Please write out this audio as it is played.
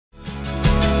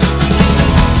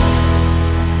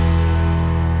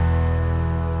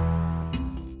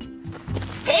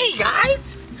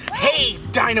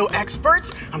dino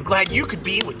experts. I'm glad you could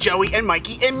be with Joey and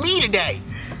Mikey and me today.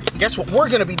 Guess what we're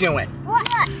gonna be doing? What?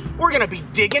 We're gonna be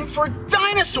digging for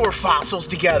dinosaur fossils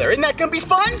together. Isn't that gonna be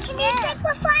fun? Can you dig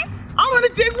for fun? I'm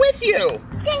gonna dig with you.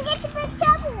 Then get a big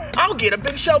shovel. I'll get a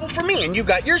big shovel for me, and you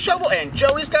got your shovel, and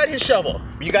Joey's got his shovel.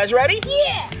 Are you guys ready?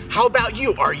 Yeah. How about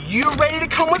you? Are you ready to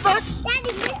come with us?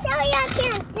 Daddy, you tell me I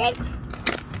can't dig.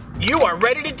 You are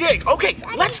ready to dig. Okay,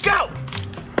 Daddy. let's go.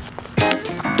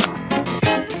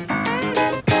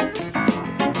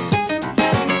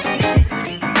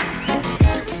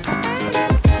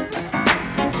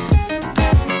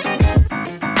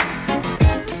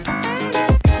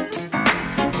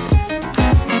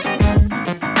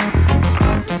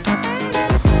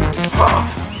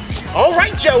 All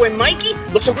right, Joe and Mikey,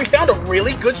 looks like we found a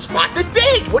really good spot to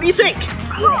dig. What do you think?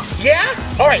 Yeah?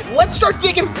 All right, let's start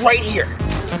digging right here.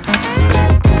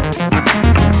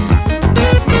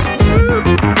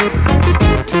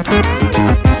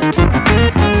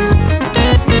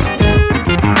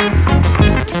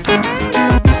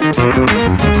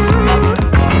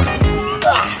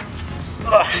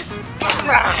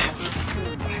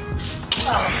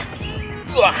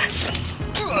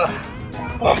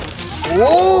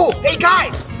 Whoa! Hey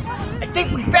guys, I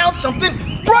think we found something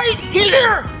right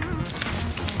here.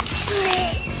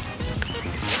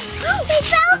 We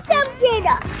found something.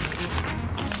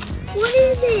 What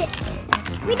is it?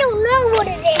 We don't know what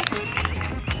it is.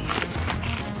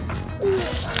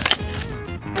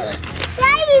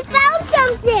 Daddy, we found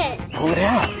something. Pull it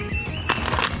out.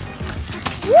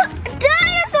 What?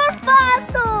 Dinosaur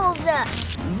fossils.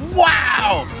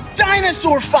 Wow!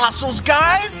 Dinosaur fossils,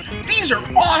 guys! These are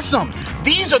awesome!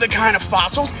 These are the kind of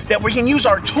fossils that we can use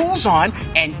our tools on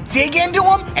and dig into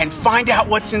them and find out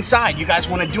what's inside. You guys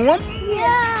want to do them?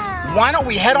 Yeah. Why don't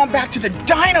we head on back to the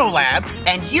Dino Lab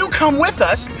and you come with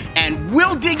us and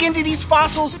we'll dig into these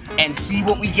fossils and see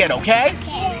what we get, okay?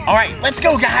 Okay. All right, let's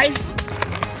go, guys.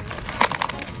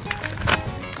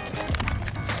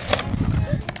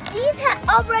 These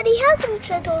already have some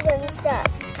chisels and stuff.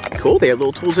 Cool, they have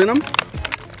little tools in them.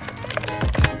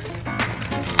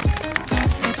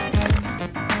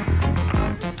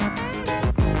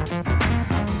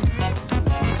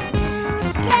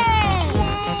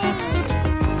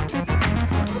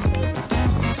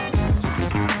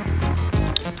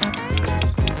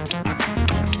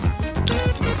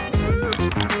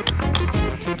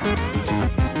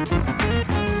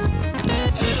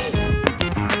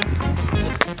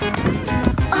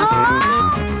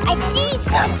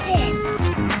 Something.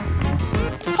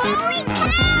 Holy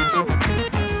cow!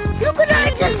 Look what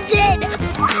I just did!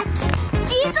 What?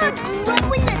 These are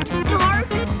glow-in-the-dark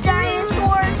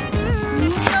dinosaurs?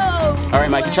 No! All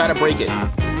right, Mikey, try to break it.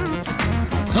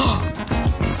 It's cool.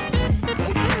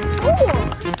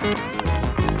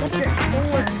 What's it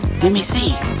for? Let me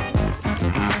see.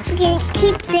 Okay,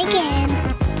 keep digging.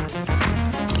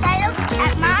 I look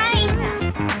at mine.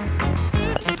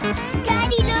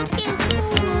 Daddy, look, it's cool.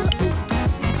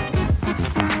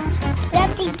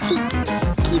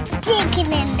 Keep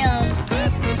digging in them.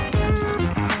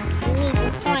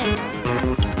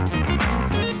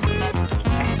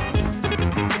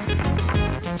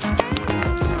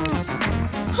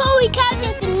 Holy cow,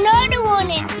 there's another one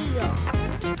in here.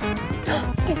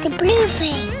 There's a blue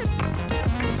thing.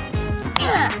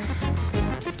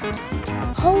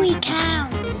 Holy cow.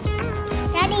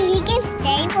 Daddy, he can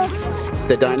stay with us.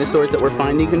 The dinosaurs that we're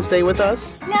finding can stay with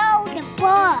us? No, the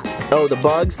bug. Oh, the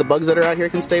bugs that are out here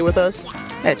can stay with us? Yeah.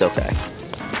 That's okay.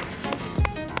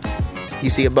 You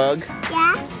see a bug?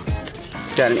 Yeah.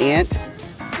 Got an ant?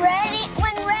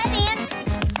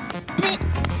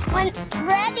 When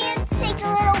red ants take a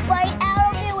little bite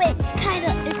out of it, it kind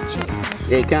of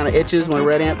itches. It kind of itches when a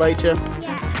red ant bites you?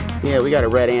 Yeah. Yeah, we got a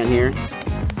red ant here.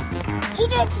 He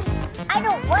doesn't. I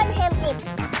don't want him to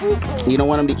eat me. You don't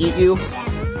want him to eat you?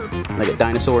 Yeah. Like a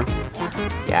dinosaur?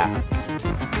 Yeah. Yeah.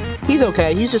 He's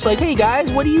okay. He's just like, hey guys,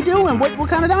 what are you doing? What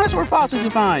kind of dinosaur fossils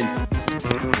you find?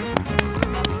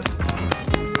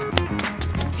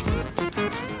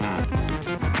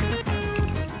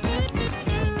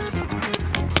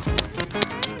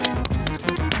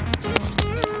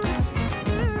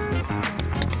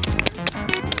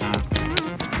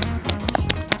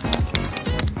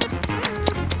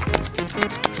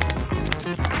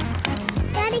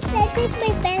 Daddy, can I take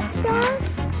my vest off?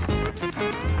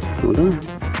 Hold on.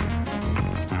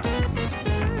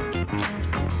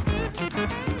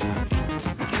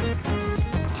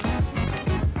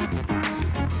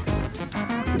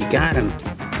 You got him.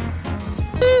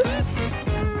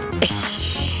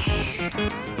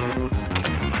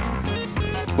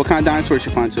 What kind of dinosaurs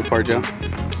you find so far, Joe?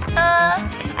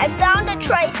 I found a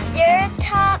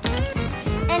Triceratops,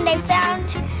 and I found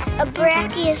a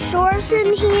Brachiosaurus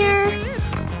in here,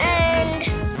 and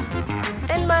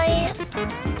my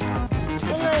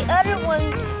other one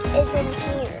is in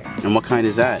here. And what kind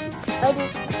is that? A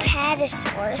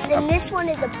Patasaurus, and this one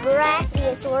is a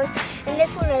Brachiosaurus, and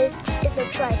this one is a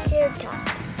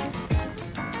Triceratops.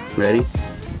 Ready?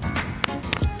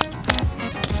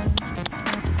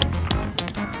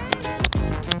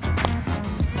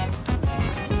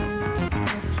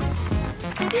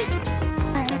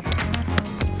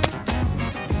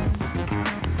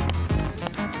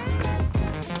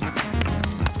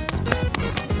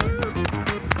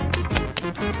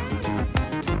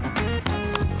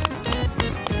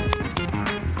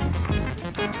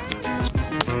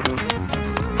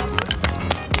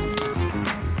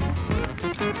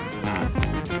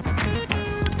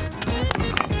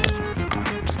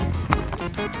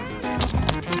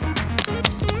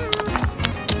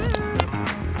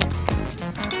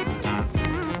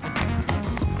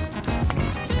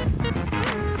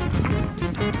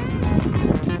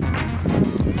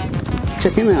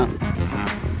 Check him out.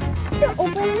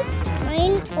 Open it.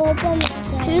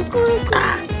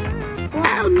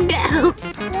 Oh no!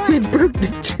 I broke the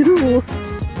tool.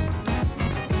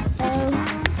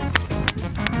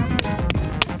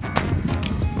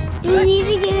 Do we need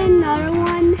to get another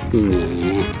one?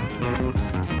 Nah.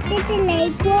 Did the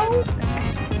leg broke?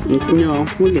 No,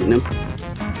 we're getting them.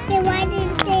 Then why did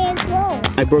the leg broke?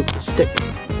 I broke the stick.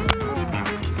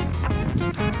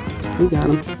 We got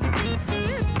him.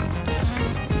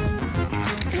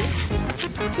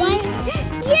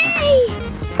 Yay!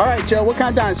 All right, Joe, what kind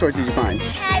of dinosaur did you find?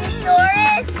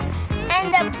 Patasaurus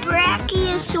and a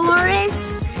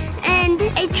Brachiosaurus and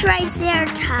a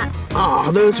Triceratops.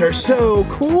 Oh, those are so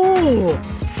cool.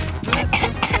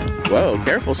 Whoa,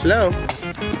 careful, slow.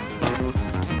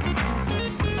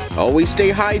 Always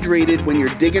stay hydrated when you're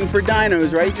digging for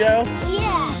dinos, right, Joe?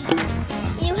 Yeah.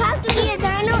 You have to be a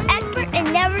dino expert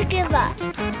and never give up.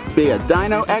 Be a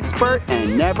dino expert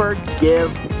and never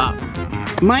give up.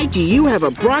 Mikey, you have a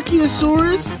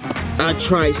Brachiosaurus, a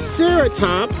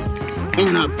Triceratops,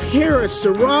 and a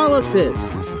Parasaurolophus.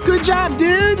 Good job,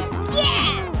 dude!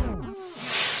 Yeah!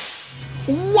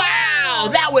 Wow,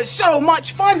 that was so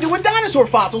much fun doing dinosaur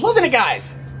fossils, wasn't it,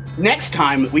 guys? Next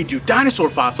time that we do dinosaur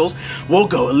fossils, we'll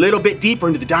go a little bit deeper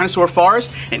into the dinosaur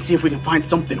forest and see if we can find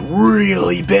something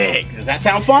really big. Does that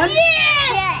sound fun?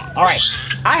 Yeah! All right,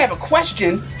 I have a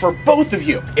question for both of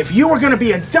you. If you were gonna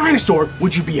be a dinosaur,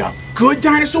 would you be a good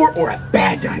dinosaur or a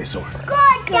bad dinosaur?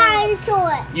 Good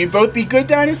dinosaur! You'd both be good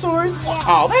dinosaurs? Yeah.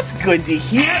 Oh, that's good to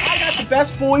hear. I got the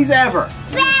best boys ever.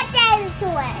 Bad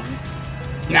dinosaur!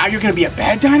 Now you're gonna be a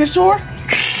bad dinosaur?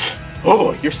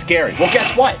 Oh, you're scary. Well,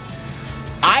 guess what?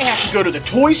 I have to go to the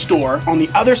toy store on the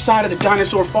other side of the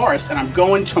dinosaur forest, and I'm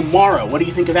going tomorrow. What do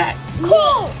you think of that?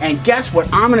 Cool! And guess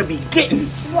what I'm gonna be getting?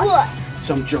 What?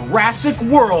 Some Jurassic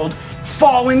World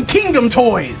Fallen Kingdom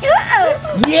toys.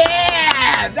 Uh-oh.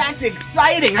 Yeah, that's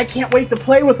exciting. I can't wait to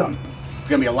play with them. It's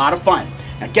gonna be a lot of fun.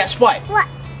 Now guess what? What?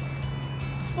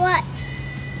 What?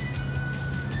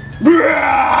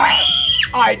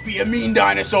 I'd be a mean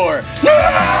dinosaur.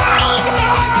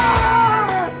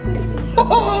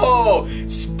 Oh,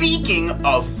 speaking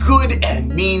of good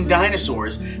and mean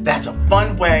dinosaurs, that's a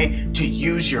fun way to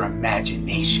use your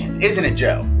imagination, isn't it,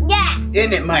 Joe? Yeah.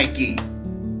 Isn't it, Mikey?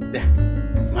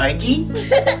 Mikey?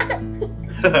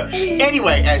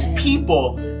 Anyway, as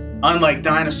people, unlike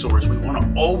dinosaurs, we want to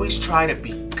always try to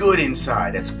be good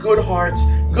inside. That's good hearts,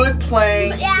 good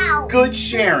playing, Ow. good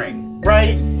sharing,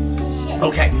 right?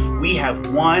 Okay, we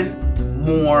have one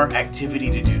more activity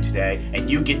to do today, and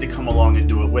you get to come along and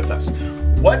do it with us.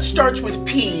 What starts with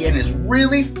P and is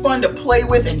really fun to play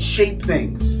with and shape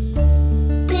things?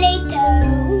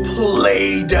 Play-Doh.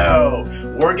 Play-Doh.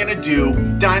 We're gonna do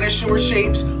dinosaur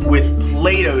shapes with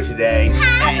Play-Doh today,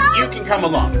 and you can come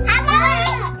along. How about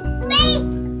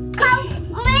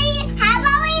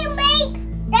we make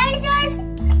dinosaurs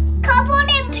covered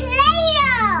in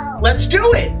Play-Doh? Let's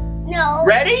do it. No.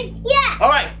 Ready? Yeah. All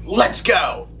right, let's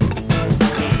go. I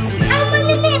want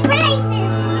to make places.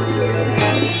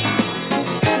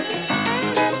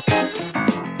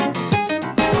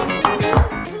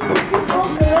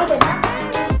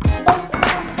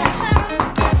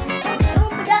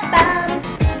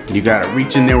 You gotta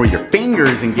reach in there with your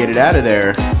fingers and get it out of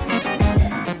there.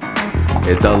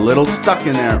 It's a little stuck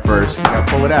in there at first. You gotta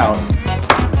pull it out.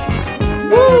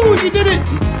 Woo, you did it!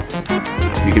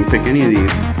 You can pick any of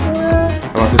these.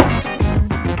 How about this?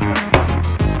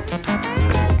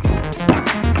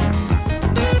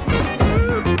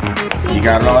 You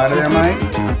got it all out of there, Mike?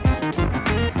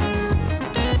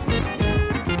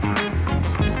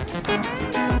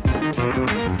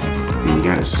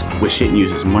 Squish it and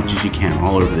use as much as you can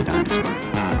all over the dinosaur.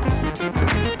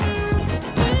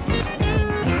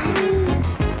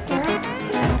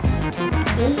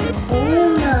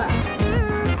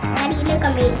 Daddy, look,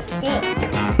 I made a stick.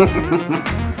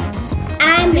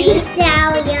 I made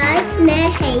Dahlia's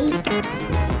snake.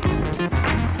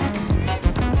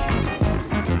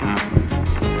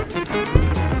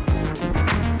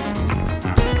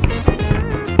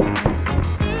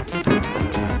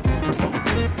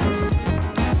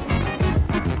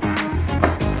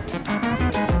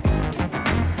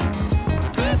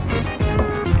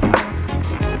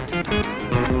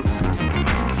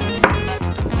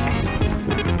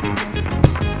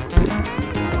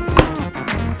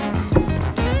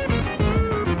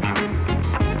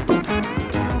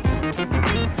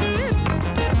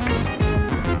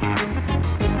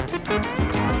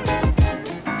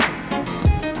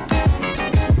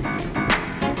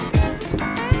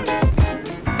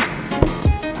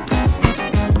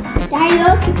 Daddy,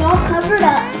 look, it's all covered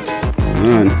up.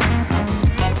 Good.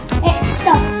 It's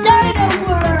the Dino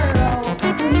world.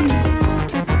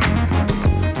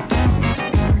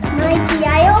 Mikey, I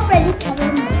already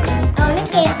covered mine. Oh,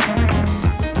 look at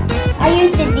I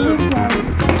used these ones.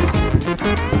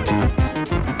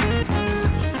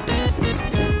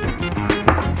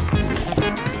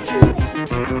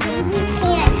 You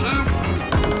can't have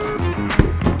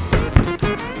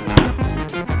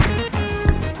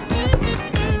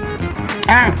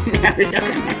Ah, now you're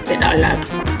gonna mess it all up.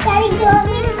 Daddy, do you want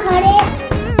me to cut it?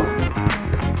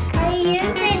 I'm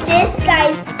using this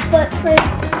guy's footprint.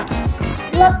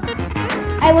 Look,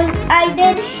 I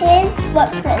did his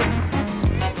footprint.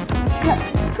 Look.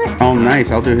 Oh,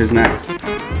 nice. I'll do his next. I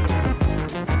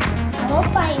will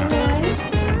find one.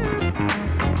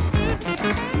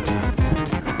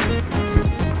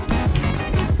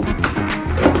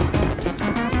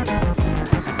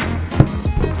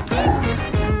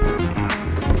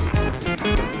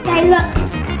 Hey, look,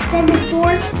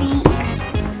 Stegosaurus feet.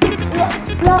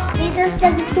 Look, these are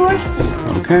Stegosaurus feet.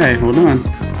 Okay, hold on.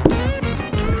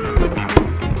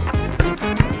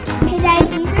 Okay, Daddy,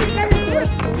 these are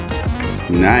Stegosaurus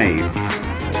feet. Nice.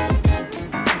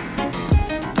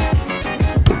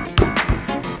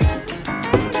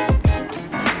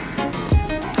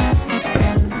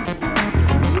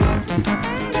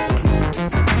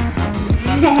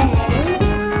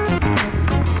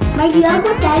 Mikey, look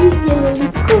what Daddy's doing.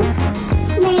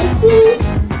 Mikey.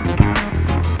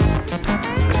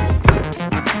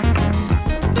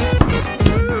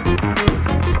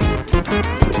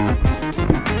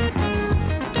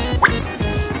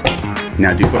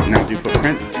 Now do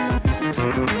footprints.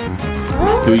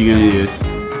 Who are you gonna use?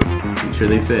 Make sure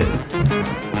they fit.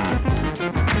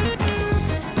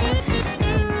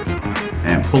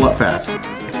 And pull up fast.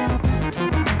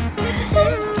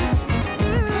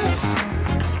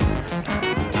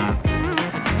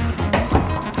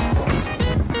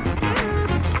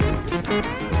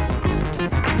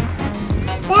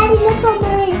 Daddy, look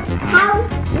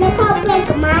how big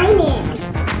mine is.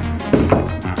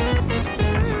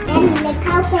 Daddy, look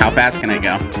how big. How fast can I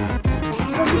go?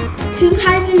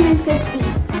 250.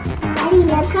 Daddy,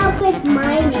 look how big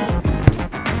mine is.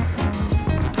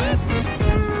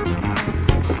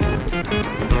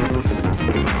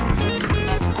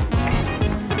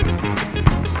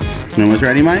 You almost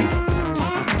ready, Mike?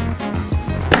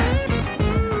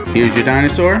 Here's your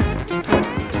dinosaur.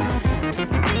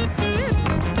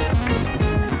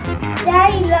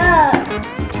 Daddy, look.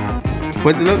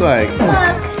 What's it look like? Look.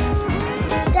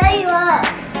 Daddy, look.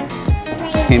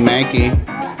 Hey, Mikey.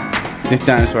 This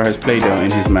dinosaur has Play-Doh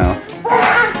in his mouth.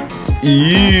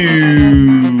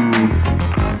 Ew.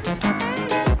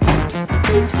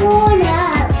 He's going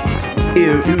up.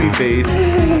 Ew, ooey face.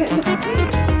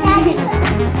 Daddy, look.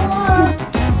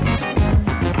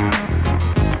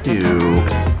 Ew.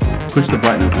 Push the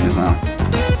button up in his mouth.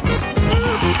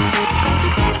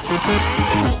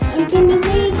 And then you get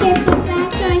this back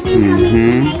so I can come in,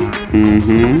 right?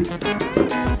 Mm-hmm.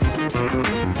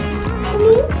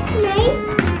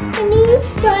 Can you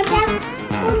start that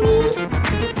for me?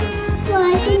 So I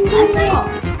can do it?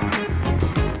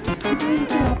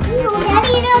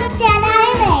 Daddy, look, that I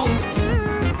made.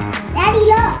 Daddy,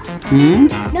 look. Hmm?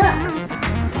 Look.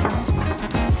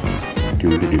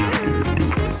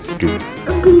 Do.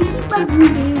 I'm gonna eat my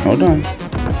blueberry. Hold on.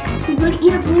 I'm gonna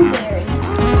eat a blueberry.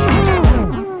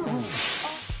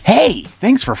 Hey,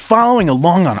 thanks for following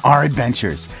along on our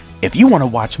adventures. If you want to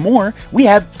watch more, we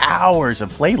have hours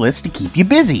of playlists to keep you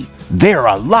busy. There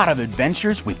are a lot of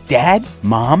adventures with Dad,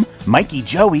 Mom, Mikey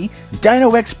Joey,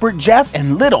 Dino Expert Jeff,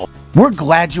 and Little. We're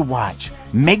glad you watch.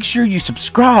 Make sure you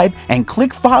subscribe and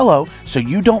click follow so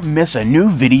you don't miss a new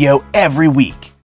video every week.